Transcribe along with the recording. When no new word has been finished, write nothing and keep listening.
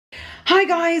Hi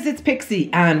guys, it's Pixie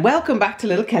and welcome back to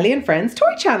Little Kelly and Friends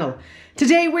Toy Channel.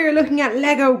 Today we're looking at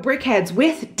Lego BrickHeadz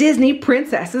with Disney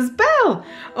Princess's Belle.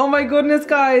 Oh my goodness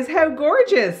guys, how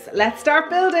gorgeous. Let's start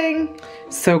building.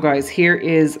 So guys, here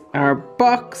is our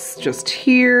box just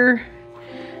here.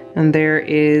 And there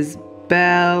is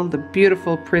Belle, the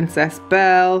beautiful Princess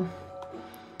Belle.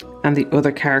 And the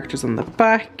other characters on the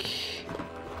back.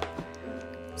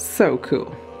 So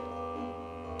cool.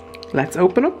 Let's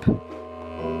open up.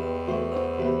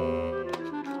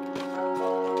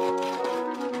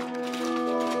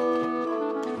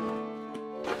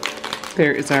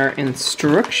 There is our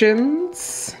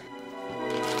instructions.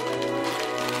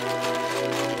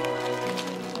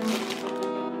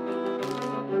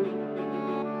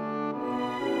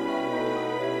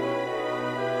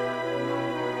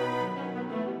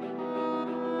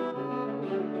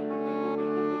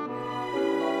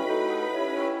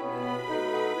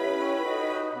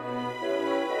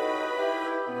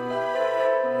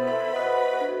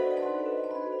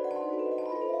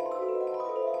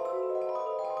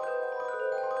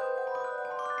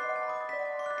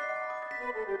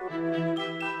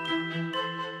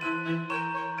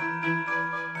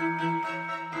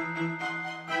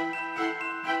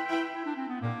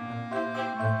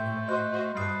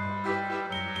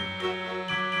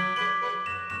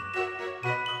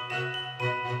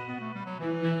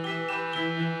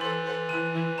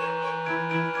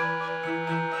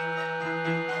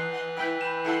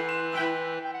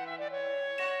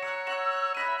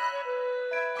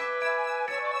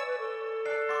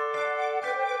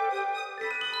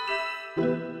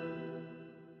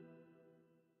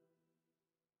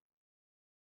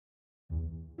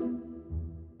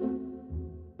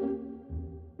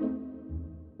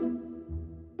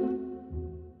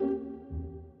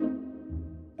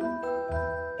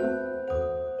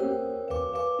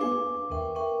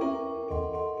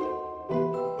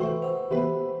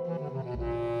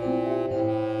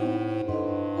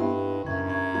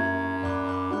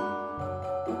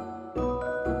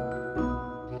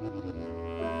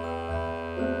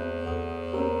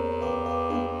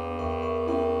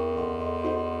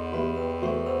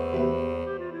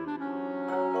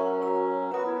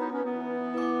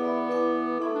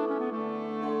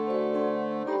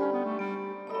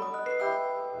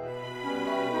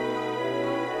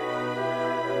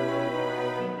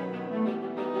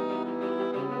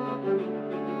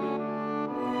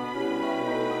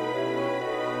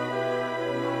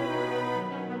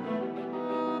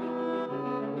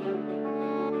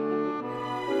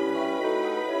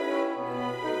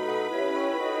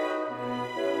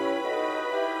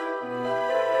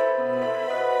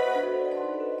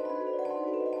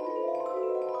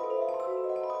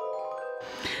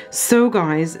 So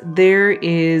guys, there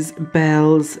is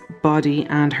Belle's body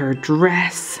and her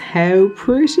dress. How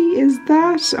pretty is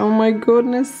that? Oh my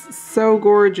goodness, so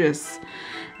gorgeous.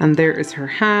 And there is her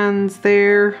hands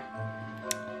there.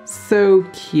 So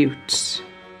cute.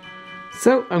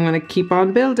 So I'm going to keep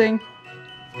on building.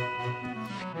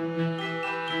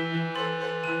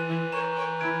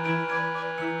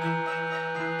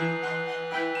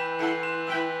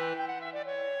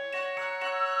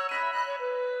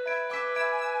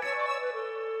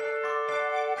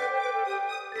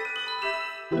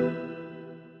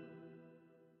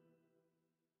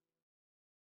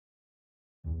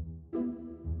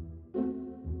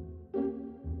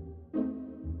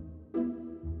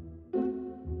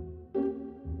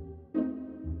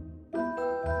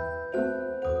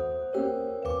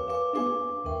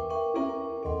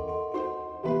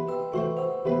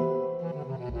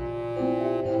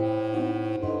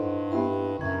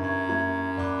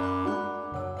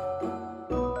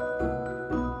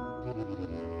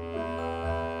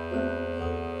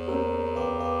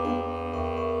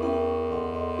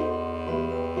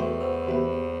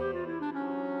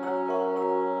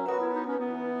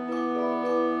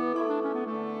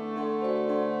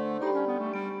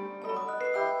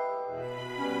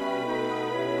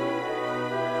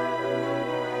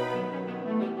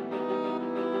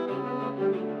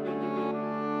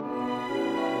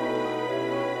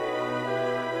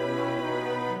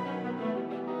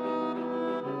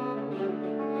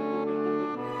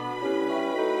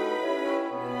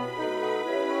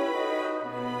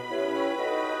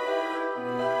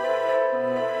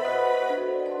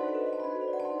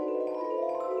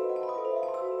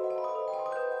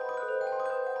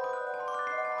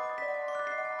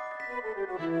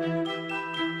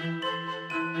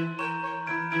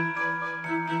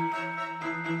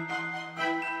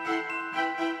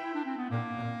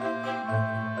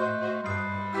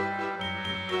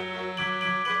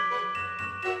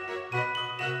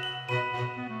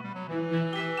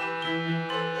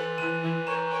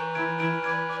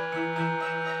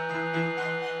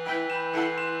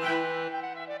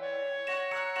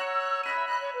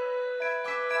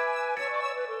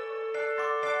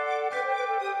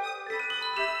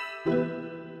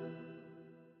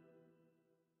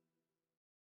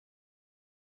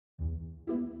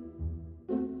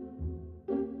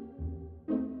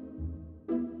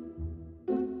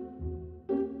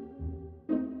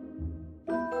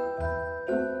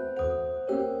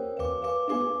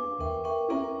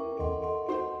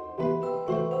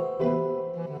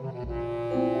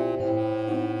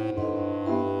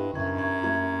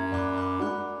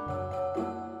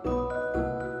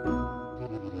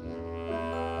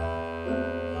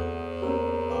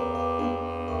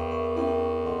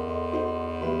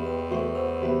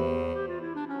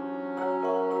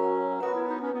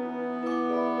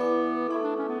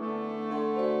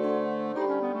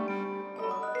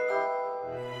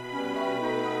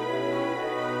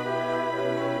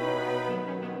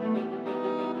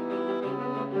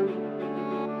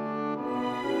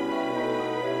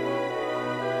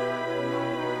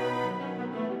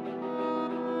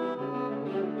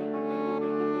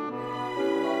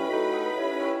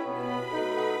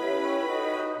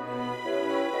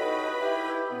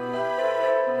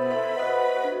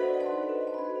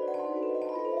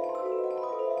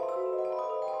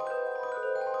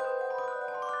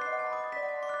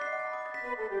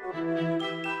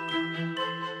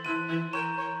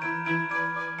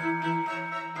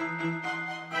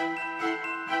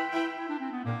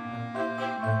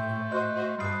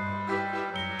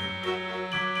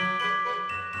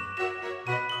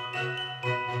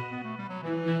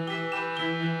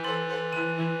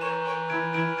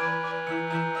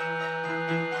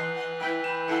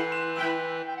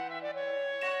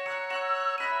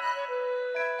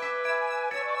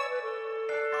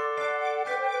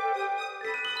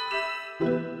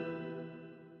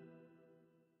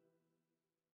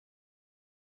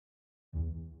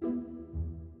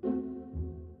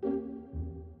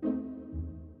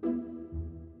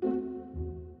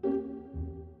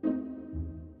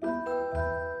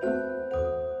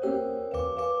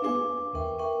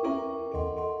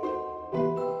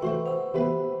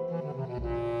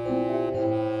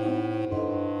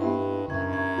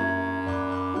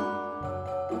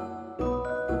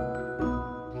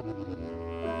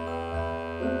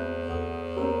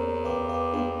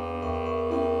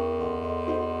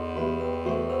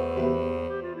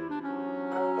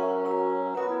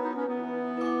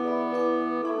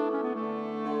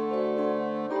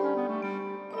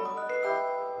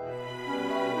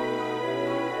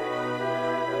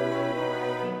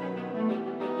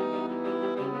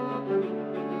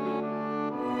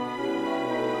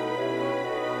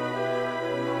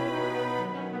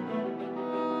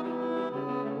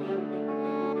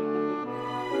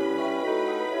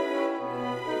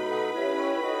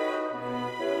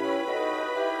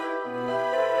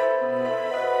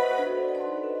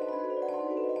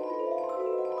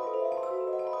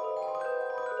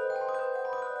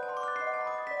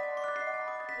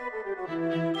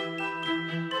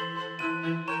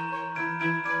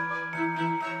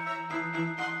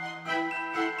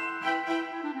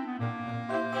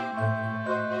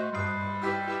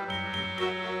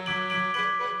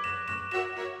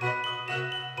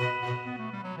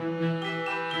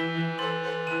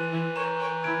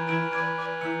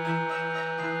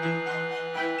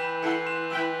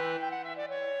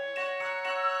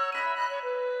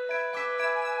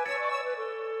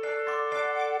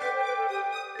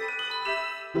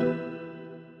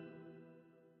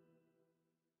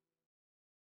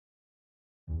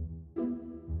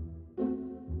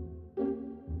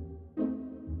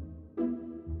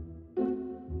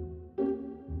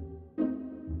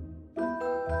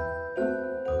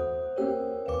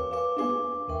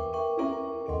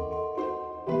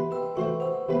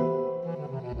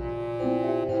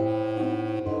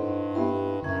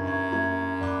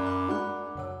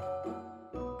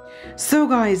 So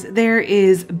guys, there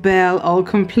is Belle all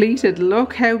completed.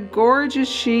 Look how gorgeous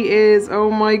she is. Oh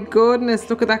my goodness,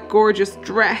 look at that gorgeous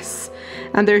dress.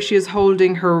 And there she is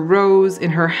holding her rose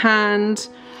in her hand.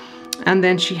 And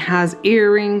then she has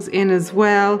earrings in as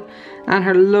well. And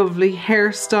her lovely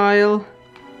hairstyle.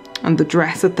 And the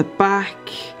dress at the back.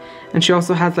 And she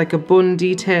also has like a bun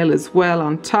detail as well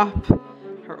on top.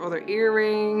 Her other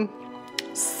earring.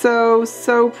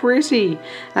 So pretty.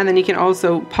 And then you can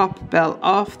also pop Belle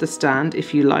off the stand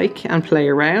if you like and play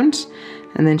around,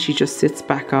 and then she just sits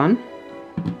back on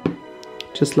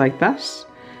just like that.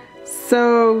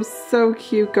 So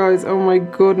cute, guys. Oh my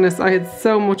goodness, I had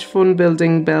so much fun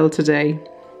building Belle today.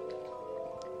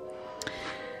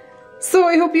 So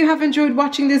I hope you have enjoyed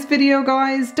watching this video,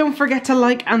 guys. Don't forget to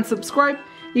like and subscribe.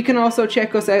 You can also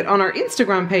check us out on our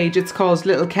Instagram page. It's called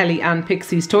Little Kelly and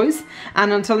Pixie's Toys.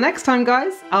 And until next time,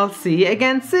 guys, I'll see you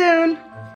again soon.